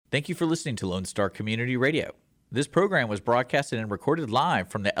Thank you for listening to Lone Star Community Radio. This program was broadcasted and recorded live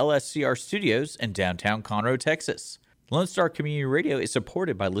from the LSCR studios in downtown Conroe, Texas. Lone Star Community Radio is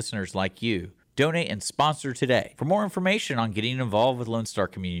supported by listeners like you. Donate and sponsor today. For more information on getting involved with Lone Star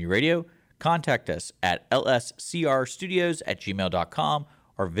Community Radio, contact us at lscrstudios@gmail.com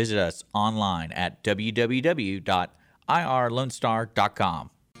or visit us online at www.irlonestar.com.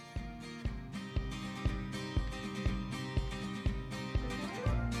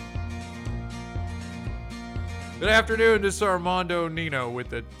 Good afternoon, this is Armando Nino with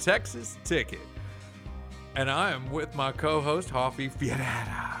the Texas Ticket. And I am with my co-host, Hoffy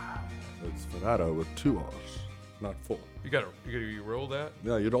Ferreira. It's Ferrara with 2 R's, not 4. You roll that?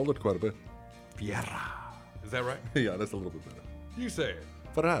 Yeah, you rolled it quite a bit. Ferreira. Is that right? Yeah, that's a little bit better. You say it.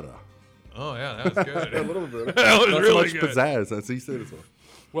 Ferrara. Oh, yeah, that was good. A little bit better. That was not really so much good. pizzazz, as he said as well.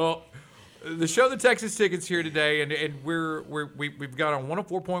 Well, the show, The Texas Ticket's here today, and we've got on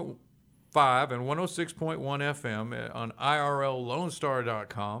 104.5 and 106.1 FM on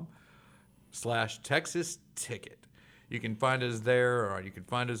irllonestar.com/Texas Ticket. You can find us there, or you can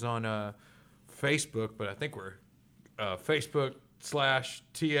find us on Facebook, but I think we're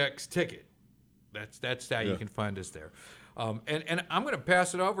Facebook/TX Ticket. That's how you can find us there. And I'm going to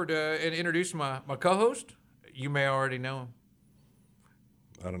pass it over to and introduce my co-host. You may already know him.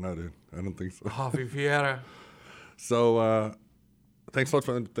 I don't know, dude. I don't think so. Hoffy Ferreira. So, thanks a lot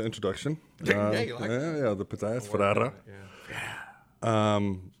for the introduction. Yeah, you like it? Yeah, the pizzazz, Ferrara. Yeah.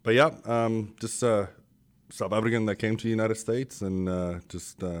 But yeah, just South African that came to the United States and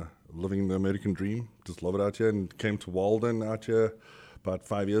just living the American dream. Just love it out here, and came to Walden out here about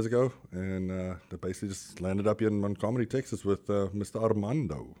 5 years ago, and they basically just landed up here in Montgomery, Texas with Mr.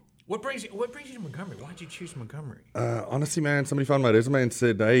 Armando. What brings you to Montgomery? Why'd you choose Montgomery? Honestly, man, somebody found my resume and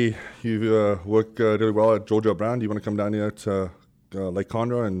said, hey, you work really well at Georgia Brown. Do you want to come down here to Lake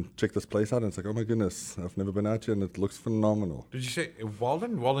Conroe and check this place out? And it's like, oh my goodness, I've never been out here, and it looks phenomenal. Did you say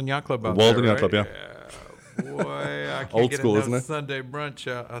Walden? Walden Yacht Club out Walden there, Yacht Club, right? yeah. Boy, I can't Old get school, enough isn't it? Sunday brunch.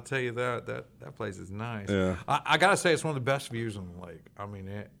 I'll tell you that place is nice. Yeah. I got to say, it's one of the best views on the lake. I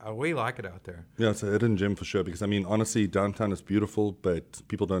mean, we like it out there. Yeah, it's a hidden gem for sure, because, I mean, honestly, downtown is beautiful, but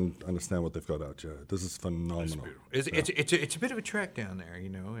people don't understand what they've got out here. This is phenomenal. It's a bit of a trek down there, you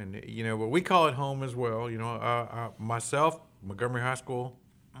know, and, you know, but we call it home as well. You know, myself, Montgomery High School,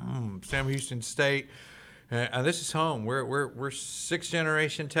 Sam Houston State, and this is home. We're sixth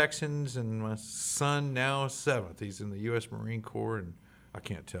generation Texans, and my son now 7th. He's in the U.S. Marine Corps, and I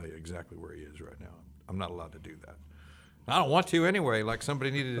can't tell you exactly where he is right now. I'm not allowed to do that. I don't want to anyway. Like,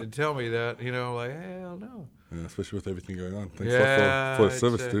 somebody needed to tell me that, you know, like, hell no. Yeah, especially with everything going on. Thanks a lot for the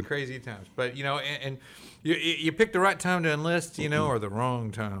service, dude. Crazy times. But, you know, and you pick the right time to enlist, you know, or the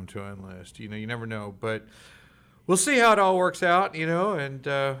wrong time to enlist. You know, you never know. But we'll see how it all works out, you know, and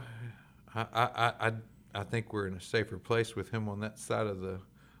I think we're in a safer place with him on that side of the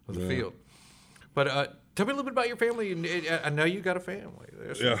field. But tell me a little bit about your family. I know you got a family.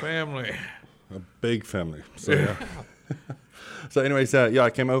 There's some family. A big family. So, yeah. So, anyways, I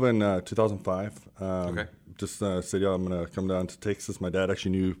came over in 2005. Okay. Just said, I'm going to come down to Texas. My dad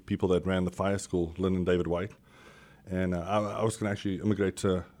actually knew people that ran the fire school, Lynn and David White. And I was going to actually immigrate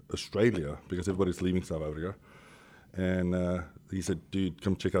to Australia because everybody's leaving South Africa. And he said, dude,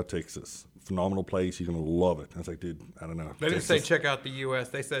 come check out Texas. Phenomenal place. You're going to love it. I was like, dude, I don't know. They didn't say check out the U.S.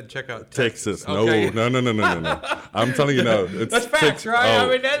 They said check out Texas. Okay. No. I'm telling you, no. It's That's facts, right?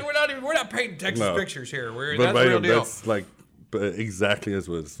 Oh. I mean, we're not painting Texas pictures here. That's But the real deal. That's like exactly as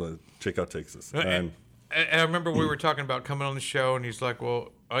was. Check out Texas. And I remember we were talking about coming on the show, and he's like,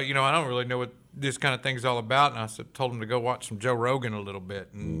 well, you know, I don't really know what this kind of thing's all about. And I told him to go watch some Joe Rogan a little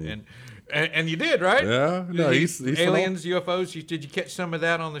bit. And you did, right? Yeah. No, he's aliens, UFOs. Did you catch some of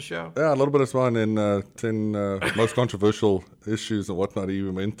that on the show? Yeah, a little bit of fun, and 10 most controversial issues and whatnot he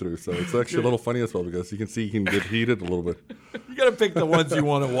even went through. So it's actually a little funny as well, because you can see he can get heated a little bit. You got to pick the ones you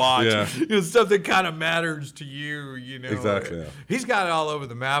want to watch. Yeah. You know, stuff that kind of matters to you, you know. Exactly, yeah. He's got it all over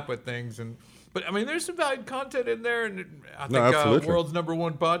the map with things. But, I mean, there's some valued content in there. And I think world's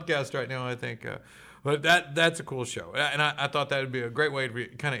 #1 podcast right now, I think. But that's a cool show. And I thought that would be a great way to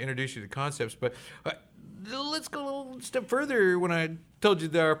kind of introduce you to concepts. But let's go a little step further. When I told you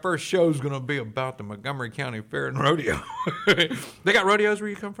that our first show is going to be about the Montgomery County Fair and Rodeo. They got rodeos where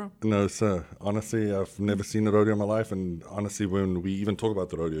you come from? No, sir. Honestly, I've never seen a rodeo in my life. And honestly, when we even talk about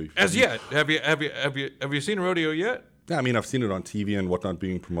the rodeo. As yet. Have you seen a rodeo yet? Yeah, I mean, I've seen it on TV and whatnot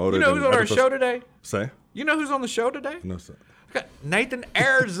being promoted. You know who's on our show today? Say? You know who's on the show today? No, sir. We got Nathan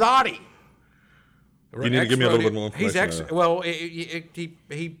Airzotti. You need to give me a little bit more information. He's well.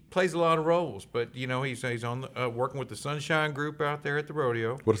 He plays a lot of roles, but he's on working with the Sunshine Group out there at the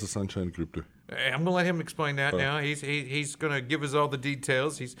rodeo. What does the Sunshine Group do? I'm gonna let him explain that now. He's gonna give us all the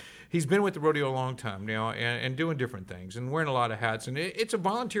details. He's been with the rodeo a long time now and doing different things and wearing a lot of hats. And it's a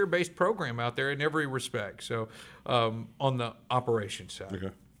volunteer-based program out there in every respect. So on the operations side,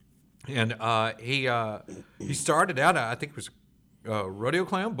 Okay. and he started out. I think it was. Rodeo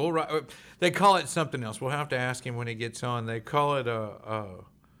clown, bull ride. They call it something else. We'll have to ask him when he gets on. They call it I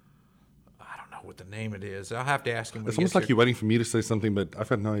don't know what the name it is. I'll have to ask him. When It's he almost gets like you're waiting for me to say something, but I've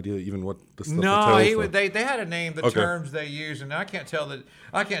had no idea even what the stuff No, entails. they had a name. The terms they use, and I can't tell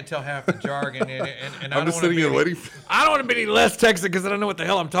half the jargon. And I'm just sitting here waiting. I don't want to be any less Texan because I don't know what the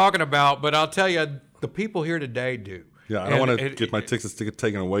hell I'm talking about. But I'll tell you, the people here today do. Yeah, I don't want to get my Texas ticket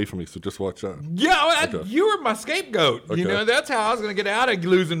taken away from me, so just watch out. Yeah, you were my scapegoat. Okay. That's how I was going to get out of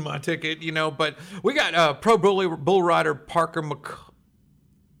losing my ticket. But we got pro bull rider Parker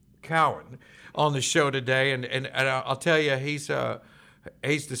McCowan on the show today, and I'll tell you, he's the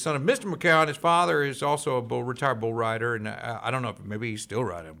son of Mr. McCowan. His father is also a retired bull rider, and I don't know if maybe he's still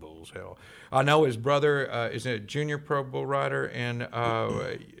riding bulls. Hell, I know his brother is a junior pro bull rider, and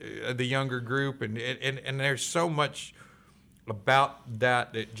the younger group, and there's so much about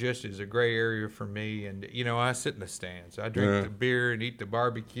that just is a gray area for me. And I sit in the stands, I drink the beer and eat the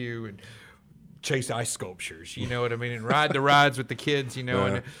barbecue and chase ice sculptures, you know what I mean, and ride the rides with the kids, and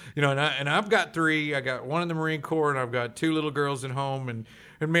I've got 3. I got 1 in the Marine Corps, and I've got 2 little girls at home, and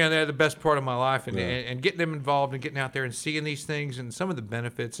man, they're the best part of my life, and getting them involved and getting out there and seeing these things and some of the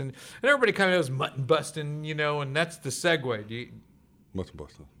benefits, and everybody kind of knows mutton busting, and that's the segue. Mutton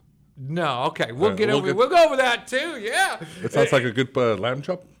busting. No, okay, we'll go over that too. Yeah, it sounds like a good lamb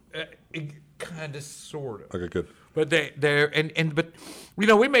chop. Kind of, sort of. Okay, good. But but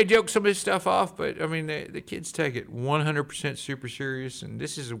we may joke some of this stuff off, but I mean the kids take it 100% super serious, and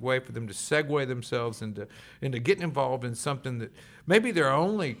this is a way for them to segue themselves into getting involved in something that maybe their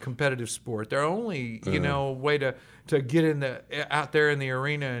only competitive sport, their only way to get out there in the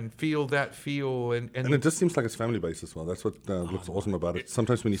arena and feel that feel, and it just seems like it's family based as well. That's what looks awesome about it.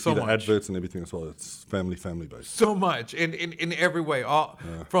 Sometimes when you see the adverts and everything as well, it's family based. So much in every way,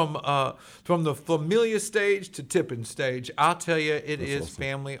 from the familiar stage to tipping stage. I'll tell you, it is awesome.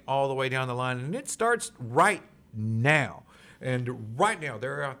 Family all the way down the line, and it starts right now. And right now,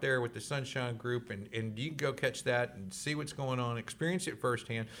 they're out there with the Sunshine Group, and you can go catch that and see what's going on, experience it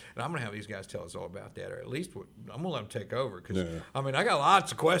firsthand. And I'm going to have these guys tell us all about that, or at least I'm going to let them take over. Because, I mean, I got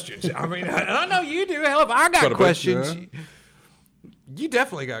lots of questions. I mean, I know you do. Hell, if I got questions, you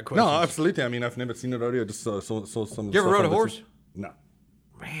definitely got questions. No, absolutely. I mean, I've never seen a rodeo. Just saw some. You ever rode a horse? No.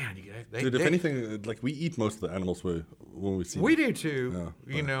 Man, dude, if anything, like we eat most of the animals when we see them. We do too,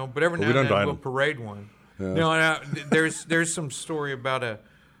 but every now and then we'll parade one. Yeah. There's some story about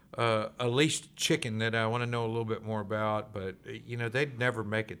a leashed chicken that I want to know a little bit more about, but they'd never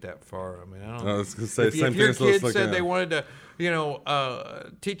make it that far. I mean, I don't know. I was gonna say, if your kid said they wanted to,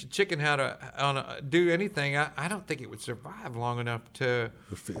 teach a chicken how to do anything, I don't think it would survive long enough to.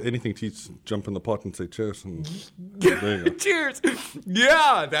 If anything, teach jump in the pot and say cheers and there you go. Cheers.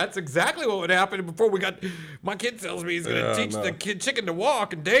 Yeah, that's exactly what would happen. Before we got, my kid tells me he's going to teach the chicken to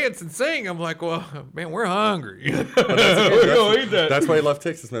walk and dance and sing. I'm like, well, man, we're hungry. That's why I love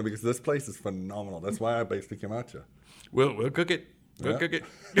Texas, man, because this place is phenomenal. That's why I basically came out here. We'll cook it. We'll cook it.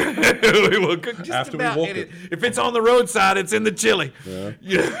 We'll cook just after about we walk it. If it's on the roadside, it's in the chili.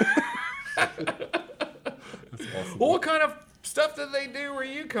 Yeah. That's awesome. Well, what kind of stuff do they do where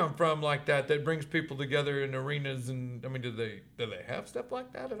you come from like that brings people together in arenas? And I mean, do they have stuff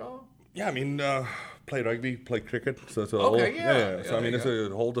like that at all? Yeah, I mean, play rugby, play cricket. So it's a So I mean, it's a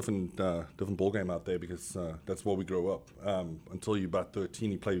whole different ball game out there because that's where we grow up. Until you're about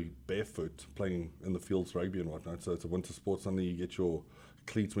 13, you play barefoot, playing in the fields, rugby and whatnot. So it's a winter sport. Suddenly you get your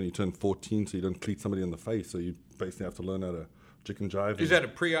cleats when you turn 14, so you don't cleat somebody in the face. So you basically have to learn how to chicken jive. Is that a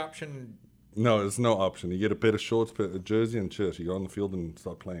pre-option? No, there's no option. You get a pair of shorts, a jersey, and shirts. You go on the field and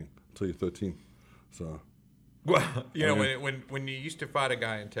start playing until you're 13. So. Well, when you used to fight a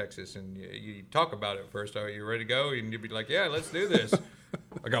guy in Texas and you talk about it first, are you ready to go? And you'd be like, yeah, let's do this.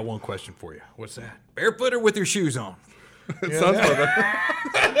 I got one question for you. What's that? Barefoot or with your shoes on? It sounds like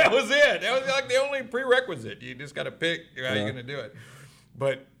that. That was it. That was like the only prerequisite. You just got to pick how you're going to do it.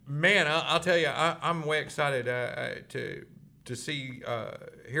 But, man, I'll tell you, I'm way excited to see,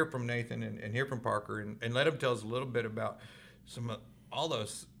 hear from Nathan and hear from Parker and let him tell us a little bit about all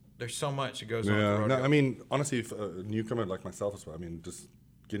those. There's so much that goes on. Yeah, no, I mean, honestly, if a newcomer like myself as well, I mean, just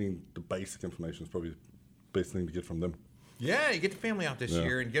getting the basic information is probably the best thing to get from them. Yeah, you get the family out this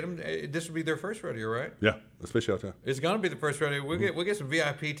year and get them. This will be their first rodeo, right? Yeah, especially out there. It's going to be the first rodeo. We'll get some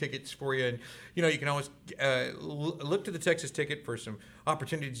VIP tickets for you, and you can always look to the Texas Ticket for some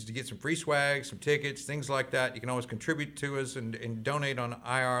opportunities to get some free swag, some tickets, things like that. You can always contribute to us and donate on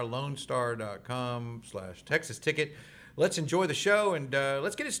irlonestar.com/Texas Ticket. Let's enjoy the show and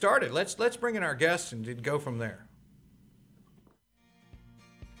let's get it started. Let's bring in our guests and go from there.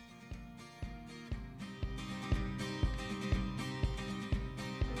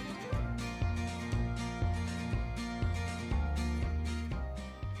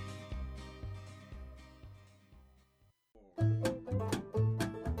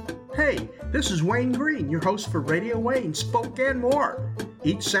 Hey, this is Wayne Green, your host for Radio Wayne, Spoke and More.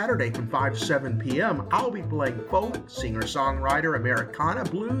 Each Saturday from 5 to 7 p.m., I'll be playing folk, singer-songwriter, Americana,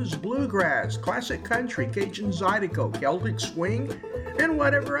 blues, bluegrass, classic country, Cajun Zydeco, Celtic swing, and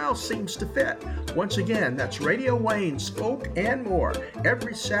whatever else seems to fit. Once again, that's Radio Wayne, Spoke and More,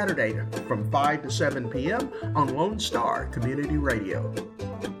 every Saturday from 5 to 7 p.m. on Lone Star Community Radio.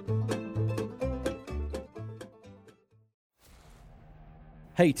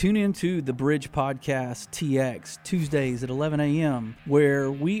 Hey, tune in to the Bridge Podcast TX Tuesdays at 11 a.m., where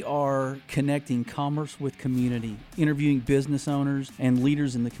we are connecting commerce with community, interviewing business owners and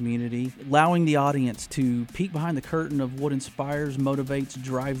leaders in the community, allowing the audience to peek behind the curtain of what inspires, motivates,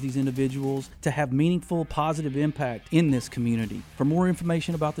 drives these individuals to have meaningful, positive impact in this community. For more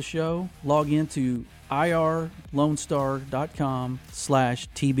information about the show, log into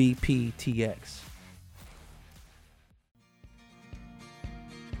irlonestar.com/TBPTX.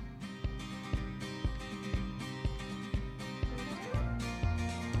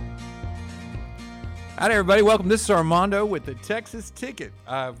 All right, everybody, welcome. This is Armando with the Texas Ticket.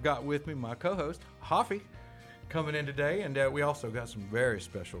 I've got with me my co-host, Hoffy, coming in today, and we also got some very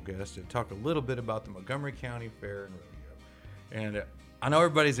special guests to talk a little bit about the Montgomery County Fair and Rodeo. And I know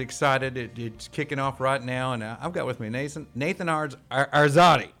everybody's excited. It's kicking off right now, and I've got with me Nathan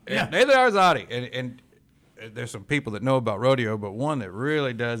Arzadi. Yeah. Nathan Arzadi. And there's some people that know about rodeo, but one that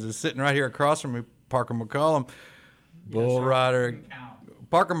really does is sitting right here across from me, Parker McCollum, bull rider.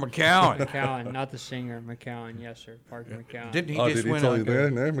 Parker McCowan. McCowan, not the singer. McCowan, yes, sir. Parker McCowan. Didn't he Oh, just did he win tell like you there?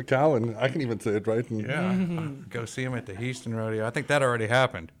 No, McCowan. I can even say it right. And Yeah. Go see him at the Houston Rodeo. I think that already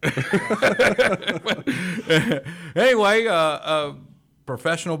happened. Anyway,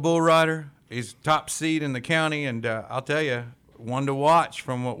 professional bull rider. He's top seed in the county, and I'll tell you, one to watch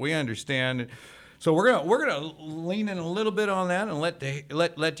from what we understand. So we're gonna lean in a little bit on that and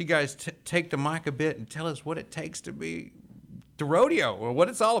let you guys take the mic a bit and tell us what it takes to be the rodeo, or what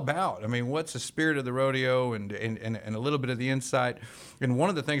it's all about. I mean, what's the spirit of the rodeo, and a little bit of the insight. And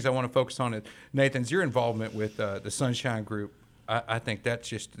one of the things I want to focus on is, Nathan's, your involvement with the Sunshine Group. I think that's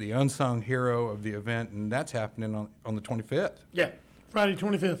just the unsung hero of the event, and that's happening on the 25th. Yeah, Friday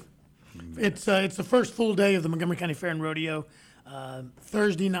 25th. It's the first full day of the Montgomery County Fair and Rodeo.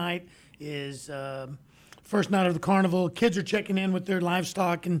 Thursday night is first night of the carnival. Kids are checking in with their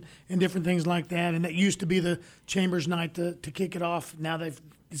livestock and different things like that. And that used to be the Chambers night to kick it off. Now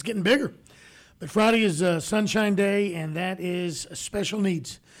it's getting bigger. But Friday is Sunshine Day, and that is special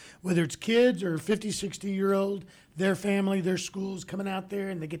needs. Whether it's kids or 50, 60-year-old, their family, their schools coming out there,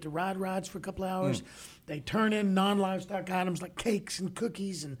 and they get to ride rides for a couple of hours. They turn in non-livestock items like cakes and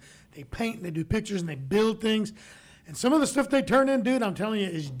cookies, and they paint and they do pictures and they build things. And some of the stuff they turn in, dude, I'm telling you,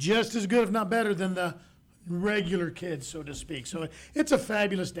 is just as good, if not better, than the regular kids, so to speak. So it's a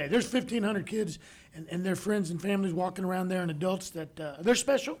fabulous day. There's 1,500 kids and their friends and families walking around there, and adults that they're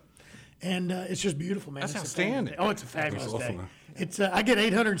special, and it's just beautiful, man. That's It's outstanding. Oh, it's a fabulous That's day. awesome. It's I get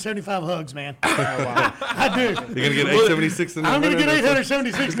 875 hugs, man. Oh, wow. I do. You're gonna get 876 in the I'm gonna minute, get that's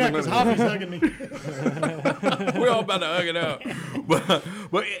 876 now because Hoppy's hugging me. We're all about to hug it out.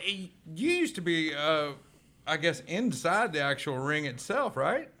 But you used to be, I guess, inside the actual ring itself,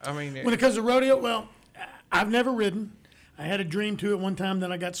 right? I mean, When it comes to rodeo, well, I've never ridden. I had a dream to at one time, then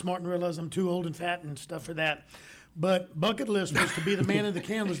I got smart and realized I'm too old and fat and stuff for that. But bucket list was to be the man in the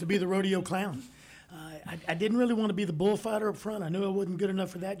can, was to be the rodeo clown. I didn't really want to be the bullfighter up front. I knew I wasn't good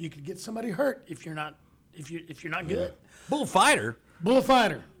enough for that. You could get somebody hurt if you're not good. bullfighter.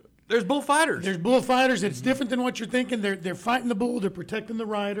 Bullfighter. There's bullfighters. There's bullfighters. It's different than what you're thinking. They're fighting the bull. They're protecting the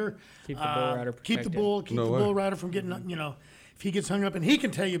rider. Keep the bull rider Keep the protected. keep the bull rider from getting, if he gets hung up. And he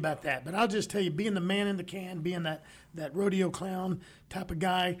can tell you about that. But I'll just tell you, being the man in the can, being that rodeo clown type of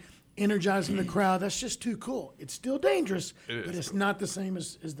guy, energizing the crowd, that's just too cool. It's still dangerous, but it's not the same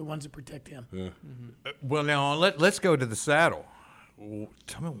as the ones that protect him. Yeah. Well, now let's go to the saddle.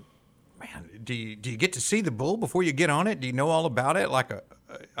 Tell me, man, do you get to see the bull before you get on it? Do you know all about it? Like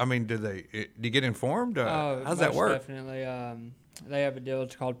I mean, do you get informed? How's that most work? Definitely. They have a deal.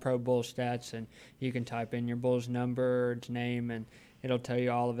 It's called Pro Bull Stats, and you can type in your bull's number, its name, and it'll tell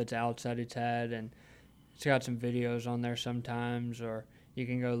you all of its outs that it's had, and it's got some videos on there sometimes, or you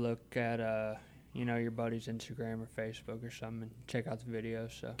can go look at your buddy's Instagram or Facebook or something and check out the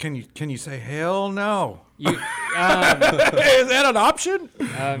videos. So Can you say hell no? you Is that an option?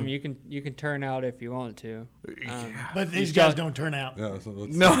 you can turn out if you want to. But these guys don't turn out. Yeah, so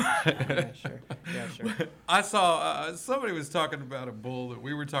that's, No. Yeah, sure. I saw somebody was talking about a bull that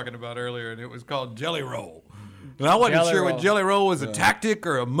we were talking about earlier, and it was called Jelly Roll. And I wasn't Jelly sure Roll. what Jelly Roll was, a tactic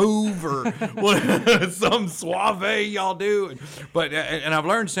or a move or what, some suave y'all do. But and I've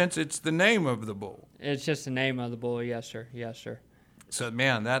learned since it's the name of the bull. It's just the name of the bull. Yes, sir. So,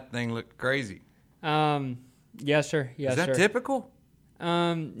 man, that thing looked crazy. Yes, sir. Yes, Is that sir. typical?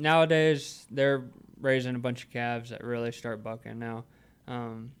 Nowadays, they're raising a bunch of calves that really start bucking now.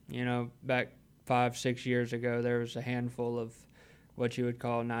 Back 5-6 years ago, there was a handful of what you would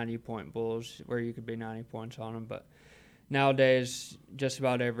call 90-point bulls where you could be 90 points on them. But nowadays, just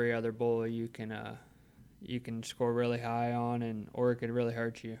about every other bull you can score really high on, or it could really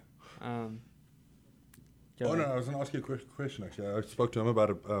hurt you. oh, no, I was going to ask you a quick question, actually. I spoke to him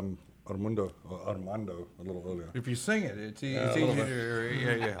about Armando a little earlier. If you sing it, it's easy a little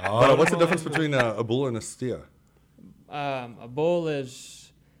to. Yeah. But what's the difference between a bull and a steer? A bull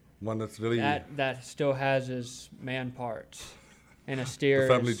is One that's really... that still has his man parts, and a steer.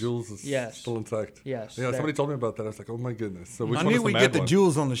 The family is, jewels is yes, still intact. Yes. Yeah, somebody told me about that. I was like, oh my goodness. So which I one knew is the we'd mad get the one?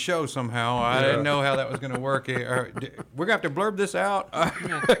 jewels on the show somehow. I didn't know how that was going to work. We're going to have to blurb this out.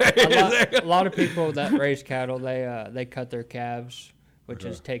 A lot of people that raise cattle, they cut their calves, which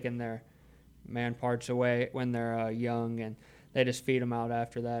is taking their man parts away when they're young, and they just feed them out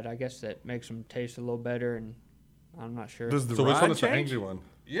after that. I guess that makes them taste a little better, and I'm not sure. Does the So which ride one is the change? angry one?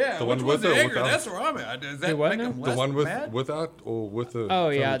 Yeah, The which one one's with the or angry? without? That's where I'm at. Does that Do what make now? them The less one mad? without or with the... Oh so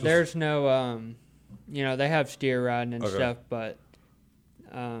yeah, just- there's no they have steer riding and Okay. stuff, but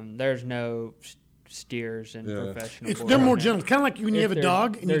there's no steers in Yeah. professional. They're bull more riding. gentle. It's kind of like when you have a They're-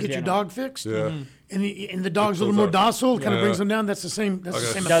 dog and you they're get your gentle. dog fixed, Yeah. and the dog's a little pulls more up. docile, kind of Yeah. brings them down. That's the same. That's the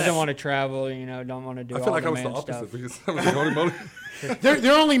Okay. same Doesn't effect. want to travel, don't want to do I all feel like the I was the man opposite stuff. because I was like, holy moly.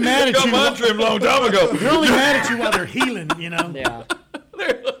 They're only mad at you. Come on, trim long time ago. They're only mad at you while they're healing. Yeah.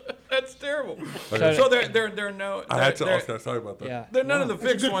 That's terrible. So- So they're no. I had to they're- ask that. Sorry about that. Yeah. They're none of the That's a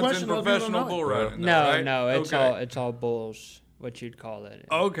fixed good ones in question. A lot of people don't professional know bull it. riding. though, No, right? no, Okay. it's all bulls, what you'd call it.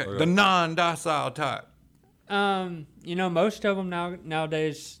 Okay, the non-docile type. Most of them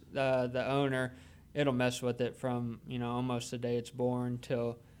nowadays, the owner, it'll mess with it from almost the day it's born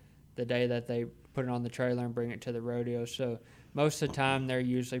till the day that they put it on the trailer and bring it to the rodeo. So most of the time they're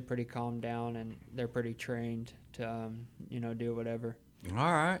usually pretty calmed down and they're pretty trained to do whatever.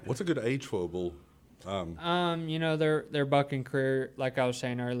 All right. What's a good age for a bull? Their bucking career, like I was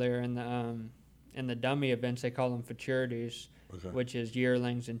saying earlier, in the dummy events, they call them futurities, Okay. which is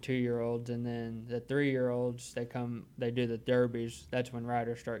yearlings and 2-year-olds, and then the 3-year-olds they do the derbies. That's when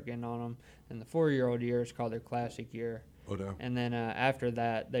riders start getting on them, and the 4-year-old year is called their classic year. Oh, no. And then after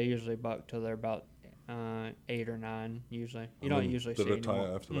that, they usually buck till they're about 8 or 9. Usually, you don't usually They see retire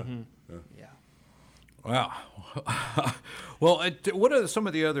anymore. after that. Yeah. Yeah. Wow. Well, what are some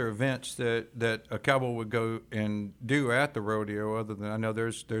of the other events that a cowboy would go and do at the rodeo? Other than I know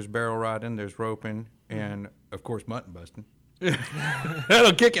there's barrel riding, there's roping, and of course mutton busting.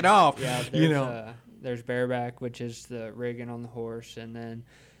 That'll kick it off. Yeah, there's bareback, which is the rigging on the horse, and then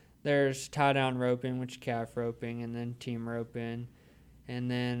there's tie down roping, which is calf roping, and then team roping, and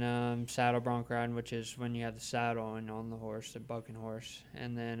then saddle bronc riding, which is when you have the saddle on the horse, the bucking horse,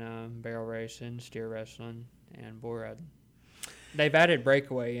 and then barrel racing, steer wrestling, and bull riding. They've added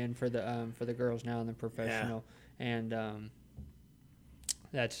breakaway in for the girls now in the professional, and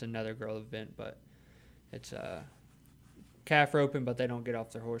that's another girl event, but it's calf roping, but they don't get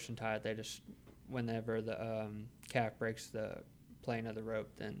off their horse and tie it. They just, whenever the calf breaks the plane of the rope,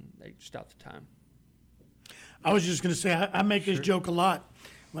 then they stop the time. I was just going to say, I make this joke a lot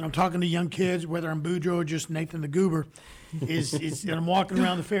when I'm talking to young kids, whether I'm Boudreaux or just Nathan the Goober, and I'm walking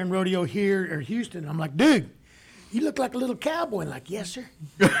around the fair and rodeo here or Houston. I'm like, dude, you look like a little cowboy. And like, yes, sir.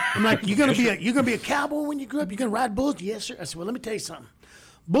 I'm like, you're gonna be a cowboy when you grow up? You're gonna ride bulls? Yes, sir. I said, well, let me tell you something.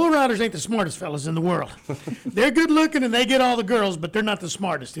 Bull riders ain't the smartest fellas in the world. They're good looking and they get all the girls, but they're not the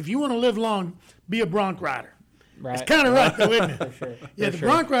smartest. If you want to live long, be a bronc rider. Right. It's kind of right, though, isn't it? For sure. Yeah, For the sure.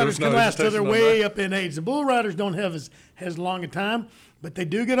 bronc riders There's no can last till they're hesitation on way that. up in age. The bull riders don't have as long a time, but they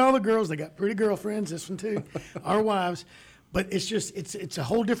do get all the girls. They got pretty girlfriends, this one too, our wives. But it's just, it's a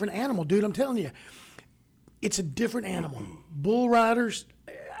whole different animal, dude. I'm telling you. It's a different animal. Bull riders,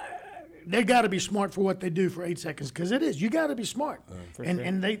 they got to be smart for what they do for 8 seconds, because it is. You got to be smart.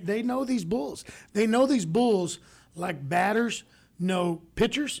 And they know these bulls. They know these bulls like batters know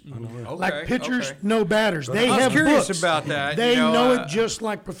pitchers, like pitchers know batters. They I was have curious books. about that. They know it just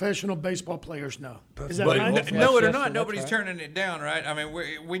like professional baseball players know. Is that right? Know it or Yes, not, that's nobody's right. turning it down, right? I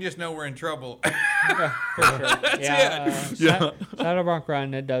mean, we just know we're in trouble. For sure. Saddle bronc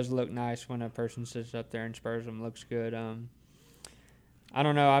riding, it does look nice when a person sits up there and spurs them. Looks good. I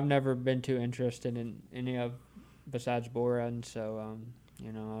don't know. I've never been too interested in any of besides bull riding, so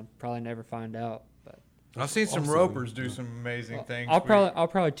I'll probably never find out. But I've seen some ropers do some amazing things. I'll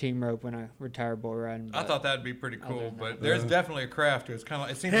probably team rope when I retire bull riding. I but- thought that'd be pretty cool, but there's definitely a craft to it. It's kind of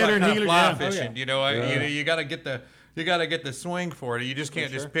it seems Header like and kind of heeler, fly yeah. fishing. You know, you got to get the swing for it. You just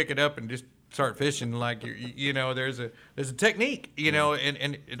can't just pick it up and just start fishing like there's a technique,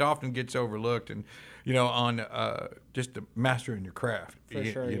 and it often gets overlooked and on just mastering your craft. For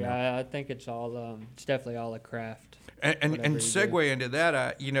sure, yeah. I think it's all it's definitely all a craft. And whatever you segue into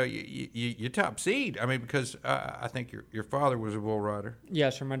that, you top seed. I mean, because I think your father was a bull rider.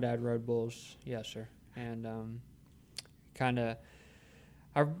 Yes, sir. My dad rode bulls. Yes, sir. And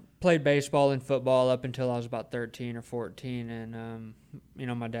I played baseball and football up until I was about 13 or 14, and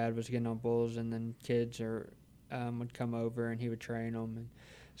my dad was getting on bulls, and then kids would come over and he would train them, and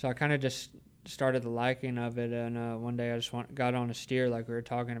so I kind of just started the liking of it. And one day I just got on a steer like we were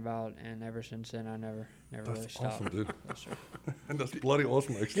talking about, and ever since then I never really stopped. Awesome, dude. Yes, sir. And that's bloody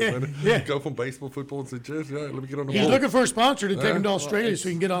awesome, actually. Man. yeah. Go from baseball, football, and say, cheers, let me get on the He's ball. looking for a sponsor to take him to Australia so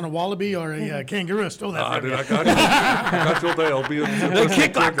he can get on a wallaby or a kangaroo. I stole that from Dude, you. I got you. I got you all day. I'll be They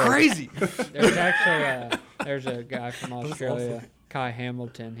kick like crazy. There's actually there's a guy from Australia, Kai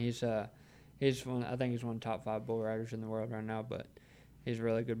Hamilton. He's one. I think he's one of the top 5 bull riders in the world right now. But he's a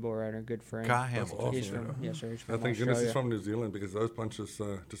really good bull rider, good frame. Kai Hamilton. awesome, He's yeah. from yes, sir. He's I from think Australia. goodness he's from New Zealand, because those bunches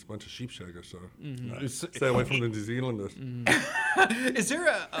just a bunch of sheep shaggers. So Mm-hmm. stay away from the New Zealanders. Is there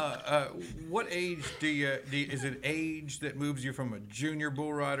what age is it age that moves you from a junior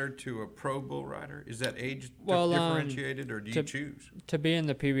bull rider to a pro bull rider? Is that age differentiated, or do you choose? To be in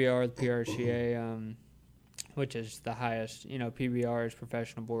the PBR, the PRCA, which is the highest, PBR is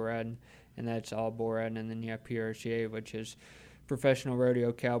professional bull riding, and that's all bull riding, and then you have PRCA, which is Professional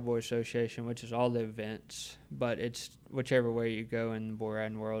Rodeo Cowboy Association, which is all the events, but it's whichever way you go in the bull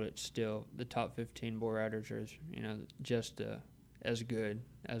riding world, it's still the top 15 bull riders are, just as good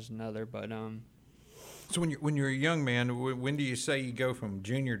as another. But So when you're a young man, when do you say you go from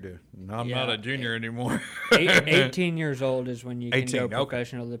junior to I'm not a junior anymore? 18 years old is when you can 18, go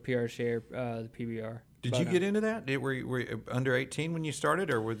professional, the PRCA or the PBR. Did you get into that? Were you under 18 when you started,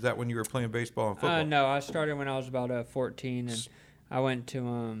 or was that when you were playing baseball and football? No, I started when I was about 14, and I went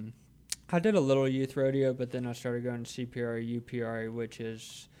to I did a little youth rodeo, but then I started going to CPRA, UPRA, which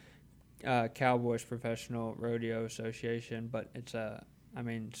is Cowboys Professional Rodeo Association, but it's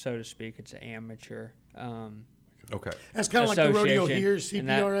so to speak, it's an amateur Okay. That's kind of like the rodeo association,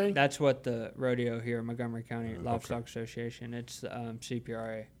 here, and CPRA. that's what the rodeo here, Montgomery County Livestock Association. It's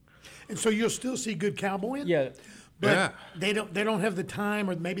CPRA. And so you'll still see good cowboying. Yeah. But they don't have the time,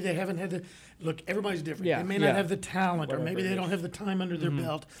 or maybe they haven't had the look. Everybody's different. Yeah, They may yeah. not have the talent, or Whatever maybe it they is. don't have the time under their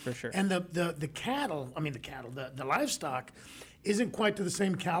belt. for sure. And the cattle, the livestock, isn't quite to the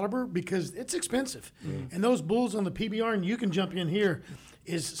same caliber because it's expensive. And those bulls on the PBR, and you can jump in here,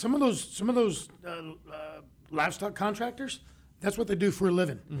 is some of those livestock contractors. That's what they do for a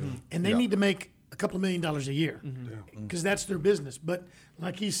living, and they need to make a couple $1 million a year because that's their business. But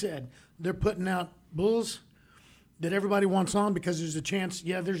like he said, they're putting out bulls that everybody wants on because there's a chance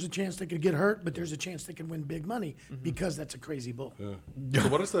they could get hurt, but there's a chance they can win big money because that's a crazy bull. Yeah.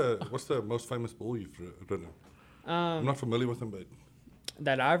 So what's the most famous bull you've ridden? I'm not familiar with them, but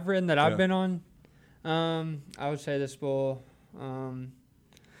That I've ridden, that I've been on, I would say this bull,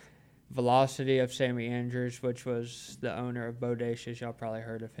 Velocity of Sammy Andrews, which was the owner of Bodacious. Y'all probably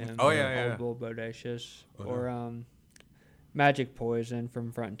heard of him. Oh, yeah. Old Bull Bodacious. Or Magic Poison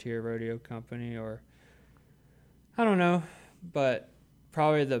from Frontier Rodeo Company. Or, I don't know, but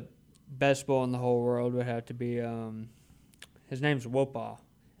probably the best bull in the whole world would have to be, his name's Whoopah.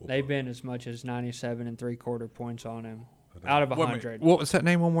 They've been as much as 97 3/4 points on him out of 100. What was that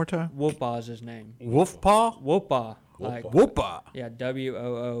name one more time? Whoopah is his name. Wolfpaw? Whoopah. Like, Whoopa. yeah,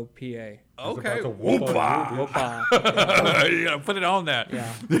 WOOPA. Okay. Whoopah. Whoopah. You gotta put it on that.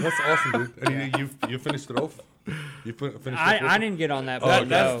 Yeah. That's awesome, dude. And you finished it off. You finished it I off? didn't get on that bull, That's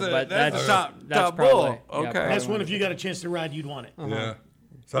no, the- but that's the top that's bull. probably, Okay. That's one. If you got a chance to ride, you'd want it. Yeah.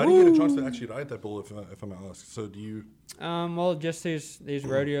 So how do you get a chance to actually ride that bull, if I may ask? So do you... Well, just these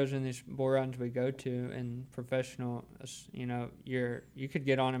rodeos and these bull runs we go to, and professional, you know, you could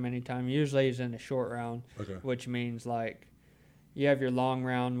get on them anytime. Usually it's in a short round, which means like you have your long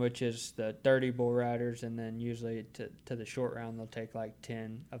round, which is the 30 bull riders, and then usually to the short round they'll take like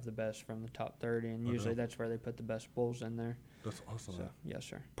 10 of the best from the top 30, and usually that's where they put the best bulls in there. That's awesome. So, yes,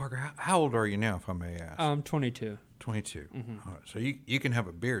 sir. Parker, how old are you now, if I may ask? 22. 22. All right, so you can have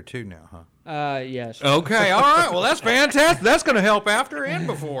a beer too now, huh? Yes. Okay, all right. Well, that's fantastic. That's going to help after and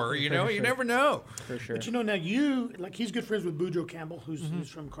before. You know, you never know. For sure. But you know, now he's good friends with Boudreaux Campbell, who's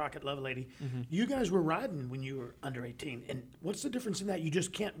from Crockett Love Lady. You guys were riding when you were under 18, and what's the difference in that? You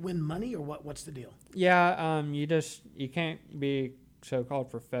just can't win money, or what's the deal? Yeah, you can't be so-called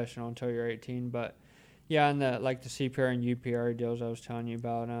professional until you're 18, but yeah, and the CPR and UPR deals I was telling you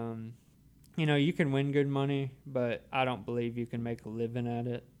about, you know, you can win good money, but I don't believe you can make a living at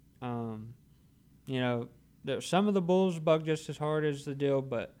it. You know, some of the bulls bug just as hard as the deal,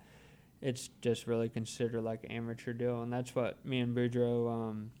 but it's just really considered like an amateur deal, and that's what me and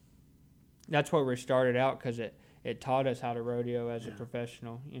Boudreaux, that's what we started out, because it taught us how to rodeo as a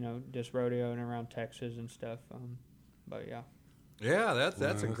professional, you know, just rodeoing around Texas and stuff. But yeah. Yeah,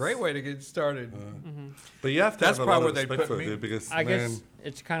 that's a great way to get started. But you have to That's have a probably lot of where they respect put for it, me. dude, because, I guess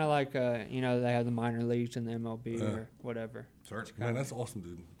it's kind of like, you know, they have the minor leagues and the MLB or whatever. Man, that's awesome,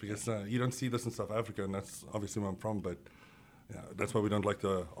 dude. Because you don't see this in South Africa, and that's obviously where I'm from. But yeah, that's why we don't like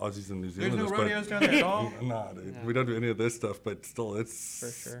the Aussies and New There's Zealanders. no rodeos down there at all? Nah, dude. We don't do any of this stuff. But still, it's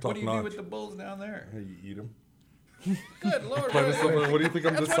For sure. top What do you do notch. with the bulls down there? Hey, you eat them. Good Lord. What do you think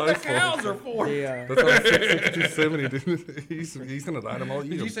I'm That's this what the size cows for? are for. The, That's why I'm 6'6", 270, dude. He's gonna ride them all.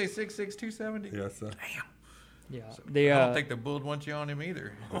 Did you say 6'6", 270? Yes, sir. yeah, I don't think the bull would want you on him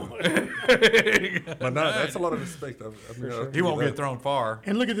either. But no, that's a lot of respect. He won't get thrown far.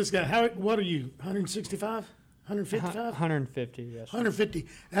 And look at this guy. What are you, 165? 155? 150, yes. 150.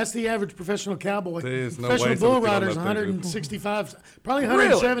 That's the average professional cowboy. There's no Professional way bull somebody could riders, on that thing, dude. 165. Probably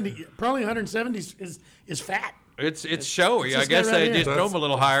 170. Probably 170 is fat. It's showy. I this guess guy right they here. just throw him a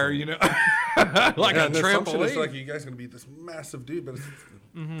little higher, you know, like Yeah, a and the assumption is trampoline. like you guys gonna be this massive dude, but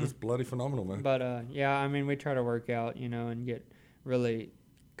it's bloody phenomenal, man. But yeah, I mean, we try to work out, you know, and get really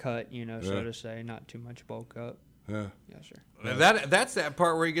cut, you know, so to say, not too much bulk up. Yeah. Yes, sir. That's that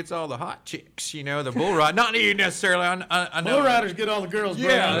part where he gets all the hot chicks, you know, the bull ride. Not you necessarily. I know. Bull riders get all the girls, bro.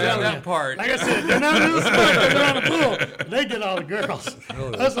 Yeah, I'm yeah, telling that you. part. Like I said, they're not in the sport. They're on the pool. They get all the girls.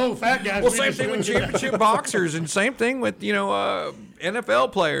 Us old fat guys. Well, we same just thing with wouldn't do that. championship boxers, and same thing with, you know,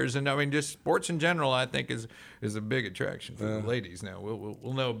 NFL players, and I mean just sports in general. I think is a big attraction for the ladies. Now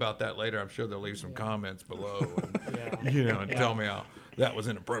we'll know about that later. I'm sure they'll leave some comments below, and, you know, and tell me how that was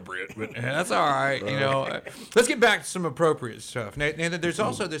inappropriate, but that's all right. You know, let's get back to some appropriate stuff. Nathan, there's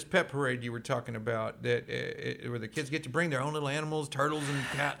also this pet parade you were talking about that where the kids get to bring their own little animals, turtles and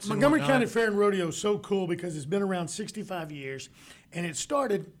cats. Montgomery and County whatnot. Fair and Rodeo is so cool because it's been around 65 years, and it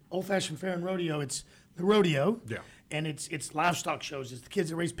started old-fashioned fair and rodeo. It's the rodeo, and it's livestock shows. It's the kids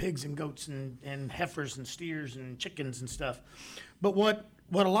that raise pigs and goats and heifers and steers and chickens and stuff. But what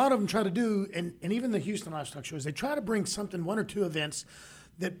a lot of them try to do, and even the Houston livestock shows, they try to bring something, one or two events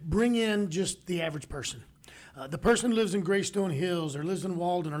that bring in just the average person. The person who lives in Greystone Hills or lives in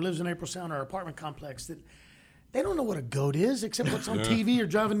Walden or lives in April Sound or apartment complex that they don't know what a goat is except what's on TV or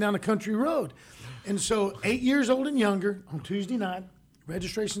driving down a country road. And so 8 years old and younger on Tuesday night,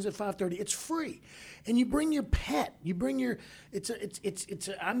 registration's at 5:30. It's free. And you bring your pet. You bring your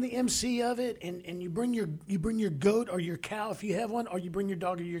I'm the MC of it, and you bring your goat or your cow if you have one, or you bring your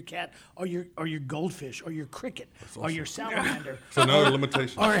dog or your cat or your goldfish or your cricket or your salamander. So no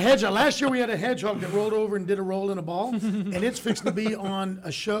limitations. Or a hedgehog. Last year we had a hedgehog that rolled over and did a roll in a ball, and it's fixing to be on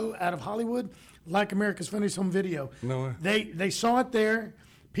a show out of Hollywood, like America's Funniest Home Video. No way. They saw it there.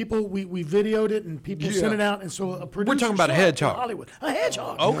 People, we videoed it, and people sent it out, and so a producer talking about a saw it in hedgehog. Hollywood. A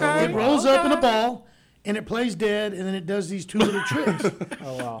hedgehog. Okay. It rolls up in a ball, and it plays dead, and then it does these two little tricks.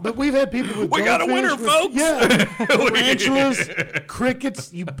 Oh, wow. But we've had people with We got a winner, goldfish, folks. Yeah, tarantulas,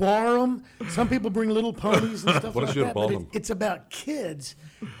 crickets. You bar them. Some people bring little ponies and stuff What like if you that. bar But them? it's about kids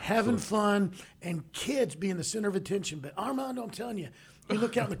having fun and kids being the center of attention. But Armando, I'm telling you, you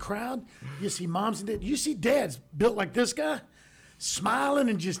look out in the crowd, you see moms and dads. You see dads built like this guy, smiling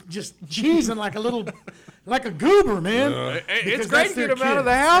and just cheesing like a goober, man. It's Because great that's to their get them out of kid.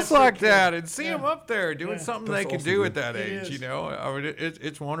 the house That's their like kid. that and see them up there doing something they That's can awesome, do dude. at that age. is. You know, I mean,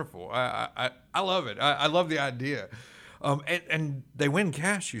 it's wonderful. I love it. I love the idea. And they win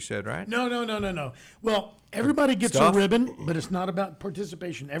cash. You said, right? No. Well, Everybody gets Stuff? a ribbon, but it's not about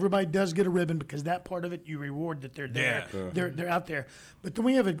participation. Everybody does get a ribbon because that part of it you reward that they're there. Yeah. They're out there. But then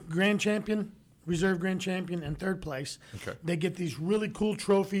we have a grand champion, reserve grand champion, and third place. Okay. They get these really cool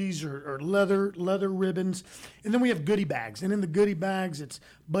trophies or leather ribbons, and then we have goodie bags. And in the goodie bags, it's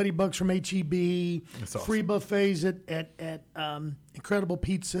Buddy Bucks from HEB, That's awesome. free buffets at Incredible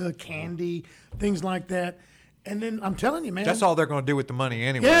Pizza, candy, things like that. And then I'm telling you, man, That's all they're going to do with the money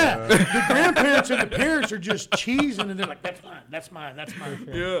anyway. yeah, the grandparents and the parents are just cheesing, and they're like, "That's mine, that's mine, that's mine."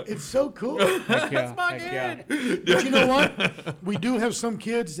 Yeah. It's so cool. Heck yeah, my heck yeah. But you know what? We do have some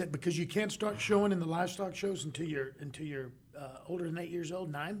kids that, because you can't start showing in the livestock shows until you're older than 8 years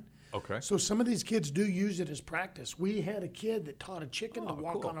old, 9. Okay. So some of these kids do use it as practice. We had a kid that taught a chicken to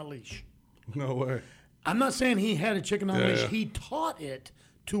walk cool. on a leash. No way. I'm not saying he had a chicken on a leash. yeah. He taught it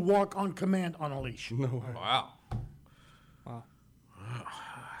to walk on command on a leash. No way. Wow. Wow.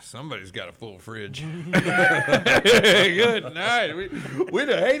 Somebody's got a full fridge. Good night. We'd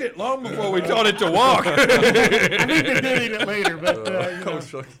have hated it long before we taught it to walk. I think they did eat it later, but you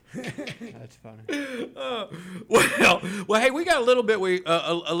know. That's funny. Well, hey, we got a little bit.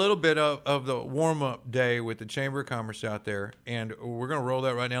 A little bit of the warm up day with the Chamber of Commerce out there, and we're gonna roll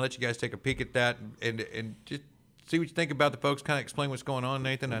that right now. Let you guys take a peek at that, and just see what you think about the folks. Kind of explain what's going on,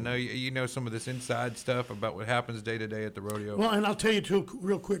 Nathan. I know you know some of this inside stuff about what happens day to day at the rodeo. Well, and I'll tell you too,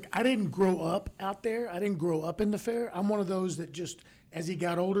 real quick. I didn't grow up out there. I didn't grow up in the fair. I'm one of those that just, as he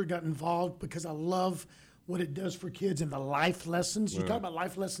got older, got involved because I love what it does for kids and the life lessons. You talk about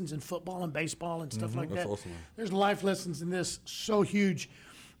life lessons in football and baseball and stuff like That's that. awesome. There's life lessons in this so huge,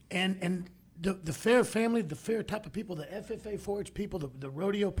 and the fair family, the fair type of people, the FFA 4-H people, the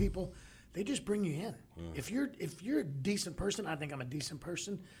rodeo people, they just bring you in. If you're a decent person, I think I'm a decent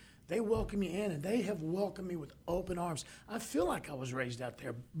person. They welcome you in, and they have welcomed me with open arms. I feel like I was raised out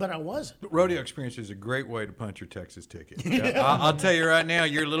there, but I wasn't. Rodeo experience is a great way to punch your Texas ticket. I'll tell you right now,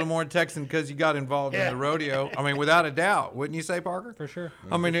 you're a little more Texan because you got involved in the rodeo. I mean, without a doubt, wouldn't you say, Parker? For sure.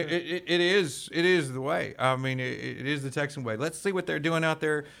 I mean, it is the way. I mean, it is the Texan way. Let's see what they're doing out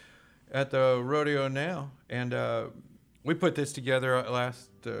there at the rodeo now. And we put this together last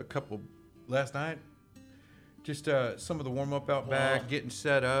night. Just some of the warm up out back, getting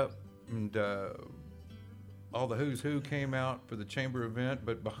set up, and all the who's who came out for the chamber event.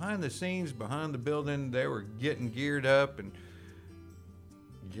 But behind the scenes, behind the building, they were getting geared up and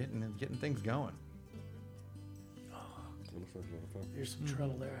getting things going. There's some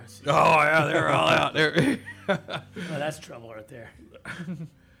trouble there, I see. Oh yeah, they're all out there. Oh, that's trouble right there.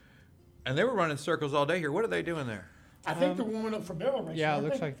 And they were running circles all day here. What are they doing there? I think they're warming up for barrel racing. Yeah, it aren't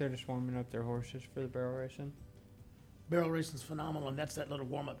looks they? like they're just warming up their horses for the barrel racing. Barrel racing's phenomenal, and that's that little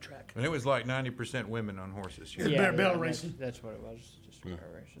warm-up track. And it was like 90% women on horses here. Yeah. barrel that's- racing. That's what it was, just barrel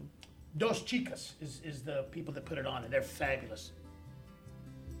racing. Dos Chicas is the people that put it on, and they're fabulous.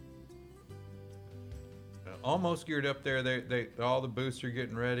 Almost geared up there. They all the booths are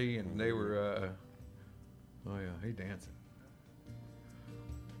getting ready, and they were. Oh yeah, he dancing.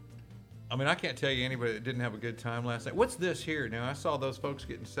 I mean, I can't tell you anybody that didn't have a good time last night. What's this here? Now, I saw those folks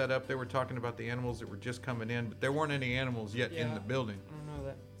getting set up. They were talking about the animals that were just coming in, but there weren't any animals yet in Yeah. the building.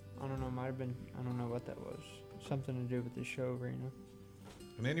 I don't know, might have been, I don't know what that was. Something to do with the show arena.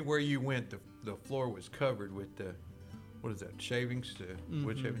 And anywhere you went, the floor was covered with the, what is that, shavings,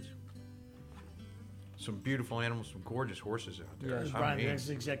 wood shavings? Some beautiful animals, some gorgeous horses out there. Yeah. There's I Brian, mean, there's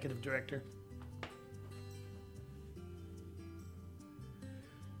the executive director.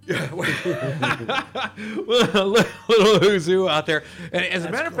 well, a little who's who out there. And as a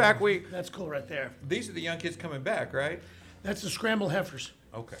That's matter of cool. fact, That's cool right there. these are the young kids coming back, right? That's the scramble heifers.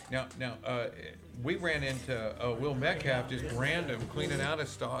 Okay. Now, we ran into Will Metcalf just random cleaning out his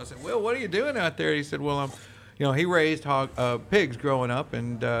stall. I said, "Will, what are you doing out there?" He said, "Well, he raised pigs growing up,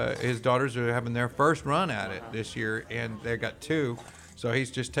 and his daughters are having their first run at it this year, and they got 2. So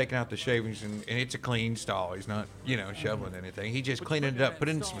he's just taking out the shavings, and it's a clean stall. He's not, shoveling anything. He's just cleaning it up,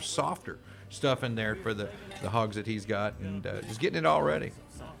 putting some softer stuff in there for the hogs that he's got, and just getting it all ready."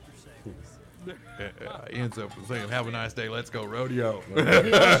 He ends up saying, "Have a nice day. Let's go rodeo."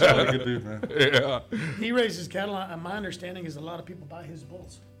 Good dude, man. Yeah. He raises cattle. My understanding is a lot of people buy his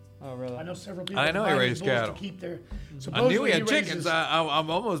bulls. Oh, really? I know several people. I know buy he his raised bulls cattle. To keep their. I knew he had raises- chickens. I'm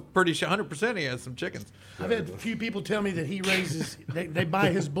almost pretty sure 100% he has some chickens. I've had a few people tell me that he raises. They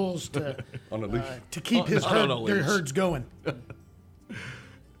buy his bulls to On a leash. to keep his on a their leash. herds going. A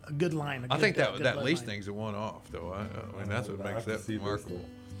good line. I think that good lease bloodline. thing's a one-off, though. I mean, that's what I makes have to that see this remarkable. thing.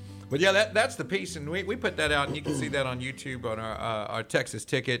 But yeah, that's the piece, and we put that out, and you can see that on YouTube on our Texas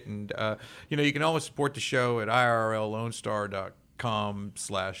Ticket, and you can always support the show at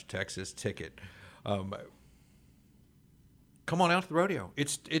irrllonestar.com/Texas Ticket. come on out to the rodeo.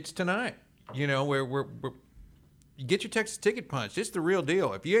 It's tonight. You know, we're you get your Texas ticket punched. It's the real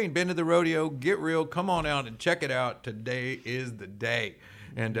deal. If you ain't been to the rodeo, get real. Come on out and check it out. Today is the day.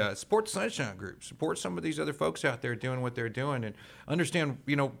 And support the Sunshine Group. Support some of these other folks out there doing what they're doing. And understand,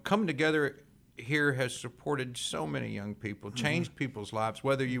 you know, coming together here has supported so many young people, changed people's lives.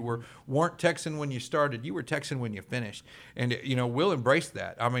 Whether you weren't Texan when you started, you were Texan when you finished. And, you know, we'll embrace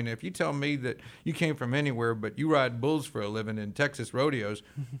that. I mean, if you tell me that you came from anywhere, but you ride bulls for a living in Texas rodeos,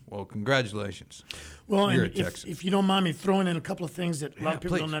 well, congratulations. Well, You're and a Texan. if you don't mind me throwing in a couple of things that a lot of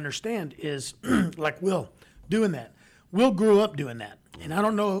people please. don't understand is like Will doing that. Will grew up doing that. And I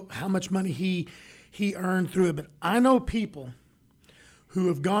don't know how much money he earned through it, but I know people who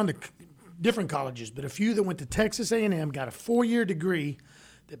have gone to different colleges, but a few that went to Texas A&M, got a 4-year degree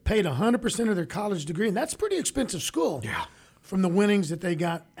that paid 100% of their college degree, and that's a pretty expensive school. Yeah. From the winnings that they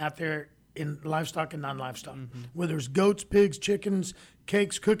got out there in livestock and non-livestock, whether it's goats, pigs, chickens,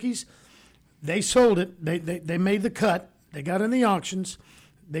 cakes, cookies. They sold it. They made the cut. They got in the auctions.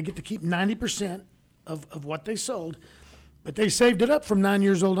 They get to keep 90% of what they sold, but they saved it up from 9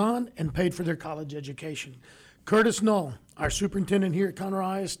 years old on and paid for their college education. Curtis Knoll, our superintendent here at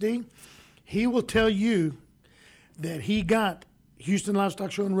Conroe ISD, he will tell you that he got Houston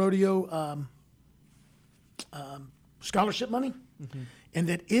Livestock Show and Rodeo scholarship money, and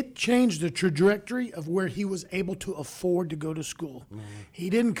that it changed the trajectory of where he was able to afford to go to school. He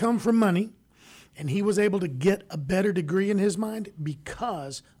didn't come from money, and he was able to get a better degree in his mind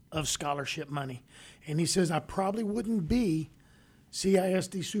because of scholarship money. And he says, I probably wouldn't be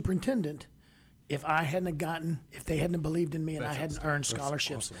CISD superintendent if they hadn't believed in me and I hadn't earned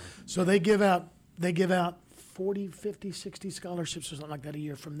scholarships. So they give out 40, 50, 60 scholarships or something like that a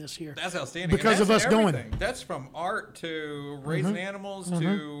year from this year. That's outstanding. Because And of us that's going. everything. That's from art to raising animals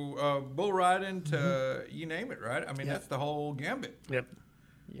to bull riding to you name it, right? I mean, that's the whole gambit. Yep.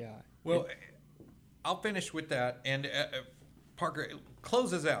 Yeah. Well, I'll finish with that. And Parker,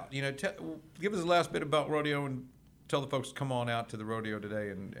 close us out. You know, give us the last bit about rodeo and tell the folks to come on out to the rodeo today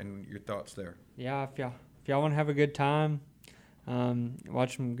and your thoughts there. Yeah, if y'all want to have a good time,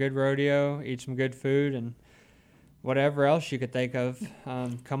 watch some good rodeo, eat some good food, and whatever else you could think of,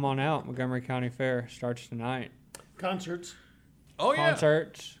 come on out. Montgomery County Fair starts tonight. Concerts. Oh, yeah.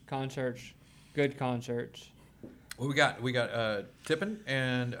 Concerts, good concerts. Well, we got Tippin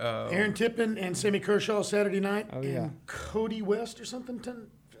and Aaron Tippin and Sammy Kershaw Saturday night. Oh, yeah. And Cody West or something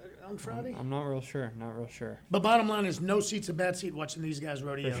on Friday. I'm not real sure. But bottom line is no seat's a bad seat watching these guys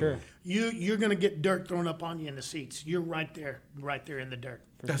rodeo. For sure. You're going to get dirt thrown up on you in the seats. You're right there in the dirt.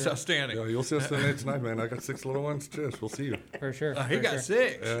 that's outstanding. Yeah, you'll see us tonight, man. I got 6 little ones. Cheers. We'll see you. For sure. He for got sure.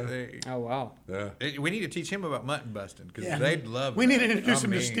 6. Oh, wow. Yeah. We need to teach him about mutton busting because Yeah. they'd love We that. need to introduce I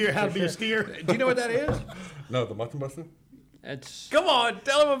him to mean, steer, how to be a steer. Do you know what that is? No, the mutton busting? It's Come on,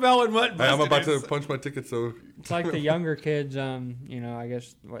 tell him about what mutton Hey, busting I'm about to is. punch my ticket, so like the younger kids, I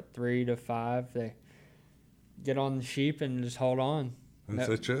guess, 3 to 5, they get on the sheep and just hold on. and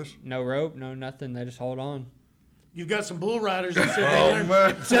say cheers. No rope, no nothing. They just hold on. You've got some bull riders that said Oh, they learned.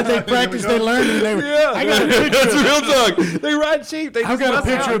 man. Said they practiced, they learned, and they were. Yeah, I got a picture. that's real talk. They ride sheep. They I've just got a bust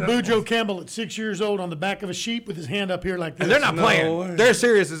picture out. of Bujo Campbell at 6 years old on the back of a sheep with his hand up here like this. And they're not No playing. way. They're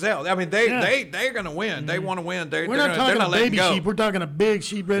serious as hell. I mean, Yeah. they're going to win. They want to win. They're We're not they're talking not a letting baby go. sheep. We're talking a big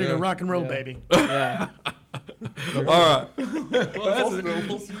sheep ready to Yeah. rock and roll, Yeah. baby. Yeah. All right.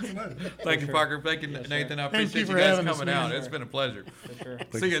 We'll see you tonight. Thank you, Parker. Thank you, Nathan. I Thank appreciate you you for guys having us, coming man. out. It's been a pleasure. For sure.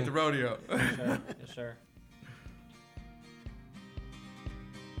 See you at the rodeo. Yes, sir. Yes, sir.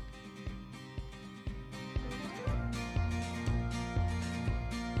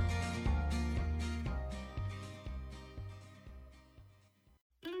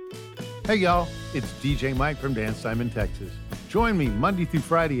 Hey y'all, it's DJ Mike from Dance Time in Texas. Join me Monday through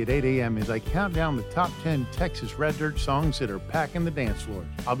Friday at 8 a.m. as I count down the top 10 Texas Red Dirt songs that are packing the dance floors.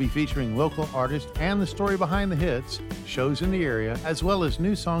 I'll be featuring local artists and the story behind the hits, shows in the area, as well as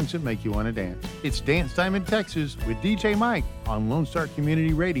new songs that make you want to dance. It's Dance Time in Texas with DJ Mike on Lone Star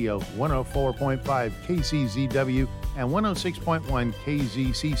Community Radio, 104.5 KCZW and 106.1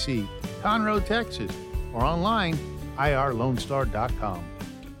 KZCC, Conroe, Texas, or online, irlonestar.com.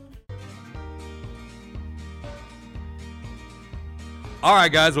 All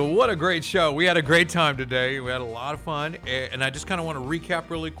right, guys. Well, what a great show. We had a great time today. We had a lot of fun. And I just kind of want to recap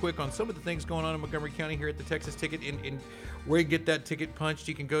really quick on some of the things going on in Montgomery County here at the Texas Ticket. And where you get that ticket punched,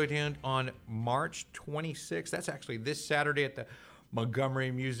 you can go down on March 26th. That's actually this Saturday at the Montgomery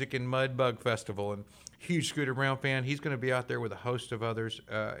Music and Mud Bug Festival. And huge Scooter Brown fan. He's going to be out there with a host of others.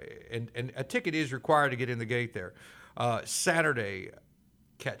 And a ticket is required to get in the gate there. Saturday,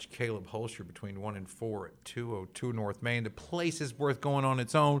 catch Caleb Holster between 1 and 4 at 202 North Main. The place is worth going on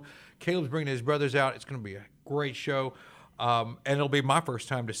its own. Caleb's bringing his brothers out. It's going to be a great show. And it'll be my first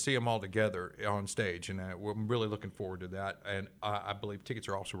time to see them all together on stage, and I'm really looking forward to that. And I believe tickets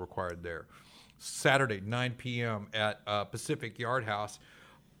are also required there. Saturday, 9 p.m. at Pacific Yard House.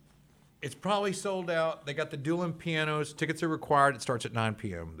 It's probably sold out. They got the dueling pianos. Tickets are required. It starts at 9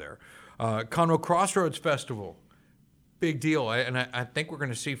 p.m. there. Conroe Crossroads Festival. Big deal. And I think we're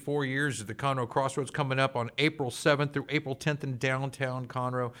going to see 4 years of the Conroe Crossroads coming up on April 7th through April 10th in downtown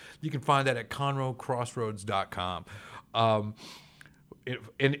Conroe. You can find that at conroecrossroads.com.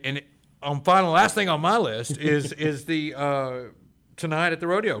 Last thing on my list is the tonight at the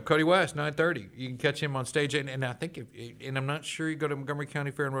Rodeo, Cody West, 9:30. You can catch him on stage, and I think and I'm not sure, you go to Montgomery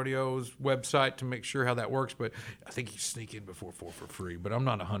County Fair and Rodeo's website to make sure how that works, but I think you sneak in before 4 for free. But I'm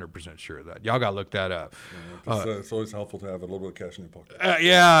not 100% sure of that. Y'all got to look that up. It's always helpful to have a little bit of cash in your pocket.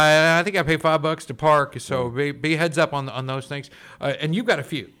 Yeah, I think I pay $5 to park, so be heads up on those things. And you've got a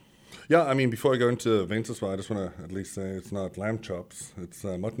few. Yeah, I mean, before I go into events as well, I just want to at least say it's not lamb chops, it's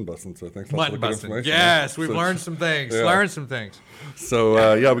mutton busting. So thanks a lot for the good information. Yes, we've learned some things.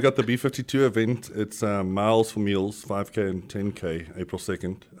 So, we got the B52 event. It's Miles for Meals, 5K and 10K, April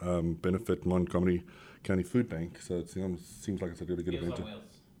 2nd, benefit Montgomery County Food Bank. So it seems like it's a really good event.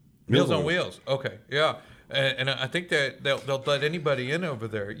 Meals on Wheels. Okay, yeah. And I think that they'll let anybody in over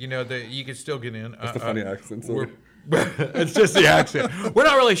there. You know, that you can still get in. That's the funny accent. It's just the accent. We're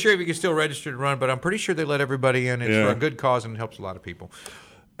not really sure if you can still register to run, but I'm pretty sure they let everybody in. It's for a good cause and it helps a lot of people.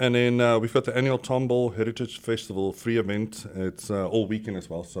 And then we've got the annual Tomball Heritage Festival free event. It's all weekend as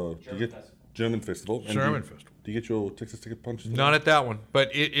well. So German Festival. Do you get your Texas ticket punch? Not at that one, but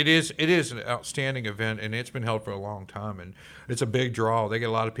it is an outstanding event, and it's been held for a long time, and it's a big draw. They get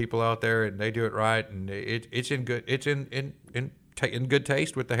a lot of people out there, and they do it right, and it's in good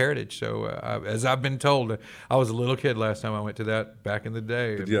taste with the heritage. So as I've been told, I was a little kid last time I went to that back in the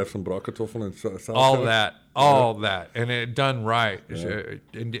day. Did you have some bratkartoffel and salsa? All that, and it done right. Yeah.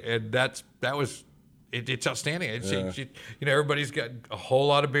 And that was it's outstanding. Everybody's got a whole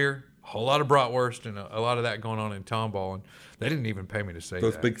lot of beer, a whole lot of bratwurst, and a lot of that going on in Tomball, and they didn't even pay me to say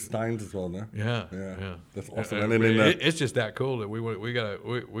those that. big steins as well, no? Yeah. That's awesome. And it's just that cool that we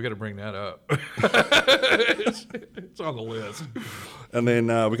gotta bring that up. It's on the list. And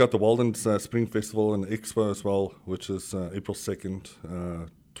then we got the Walden's Spring Festival and Expo as well, which is April 2nd,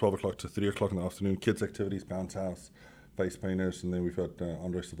 12 o'clock to 3 o'clock in the afternoon. Kids activities, bounce house, face painters, and then we've got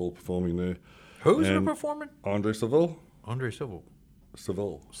Andre Seville performing there. Who's performing? Andre Seville.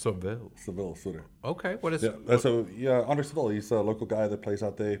 Seville, sorry. Okay, what is it? Andre Seville, he's a local guy that plays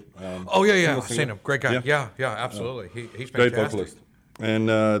out there. I've seen him. Great guy. Yeah, absolutely. He's fantastic. Great vocalist. And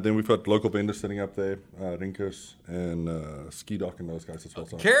then we've got local vendors sitting up there, Rinkers and Ski Dock and those guys as well.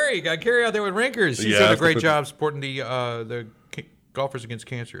 So. Carrie out there with Rinkers. He's done a great job supporting the Golfers Against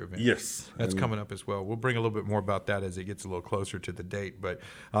Cancer event. Yes. That's coming up as well. We'll bring a little bit more about that as it gets a little closer to the date. But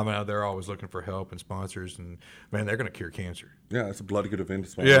they're always looking for help and sponsors, and man, they're going to cure cancer. Yeah, it's a bloody good event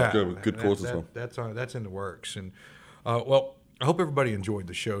as well. Yeah, good cause as well. That's in the works. And I hope everybody enjoyed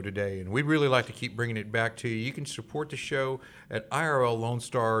the show today, and we'd really like to keep bringing it back to you. You can support the show at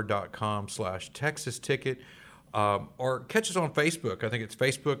irllonestar.com/Texas Ticket, or catch us on Facebook. I think it's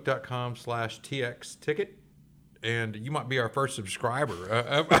facebook.com/TX Ticket. And you might be our first subscriber.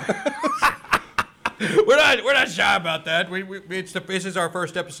 We're not shy about that. This is our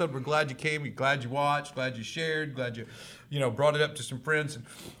first episode. We're glad you came. We're glad you watched. Glad you shared. Glad you brought it up to some friends. And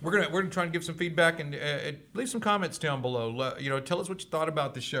we're gonna try and give some feedback and leave some comments down below. Tell us what you thought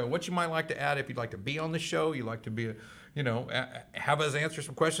about the show. What you might like to add if you'd like to be on the show. You like to be have us answer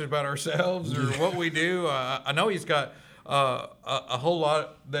some questions about ourselves or what we do. I know he's got a whole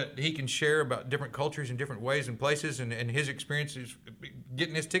lot that he can share about different cultures and different ways and places, and his experiences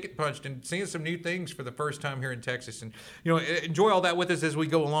getting his ticket punched and seeing some new things for the first time here in Texas. And enjoy all that with us as we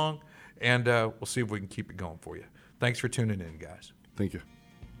go along, and we'll see if we can keep it going for you. Thanks for tuning in, guys. Thank you.